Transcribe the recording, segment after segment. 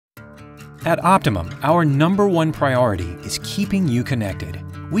At Optimum, our #1 priority is keeping you connected.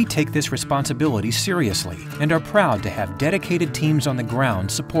 We take this responsibility seriously and are proud to have dedicated teams on the ground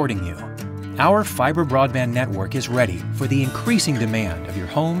supporting you. Our fiber broadband network is ready for the increasing demand of your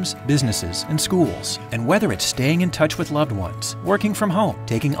homes, businesses, and schools. And whether it's staying in touch with loved ones, working from home,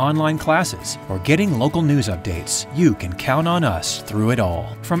 taking online classes, or getting local news updates, you can count on us through it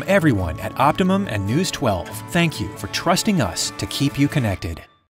all. From everyone at Optimum and News 12, thank you for trusting us to keep you connected.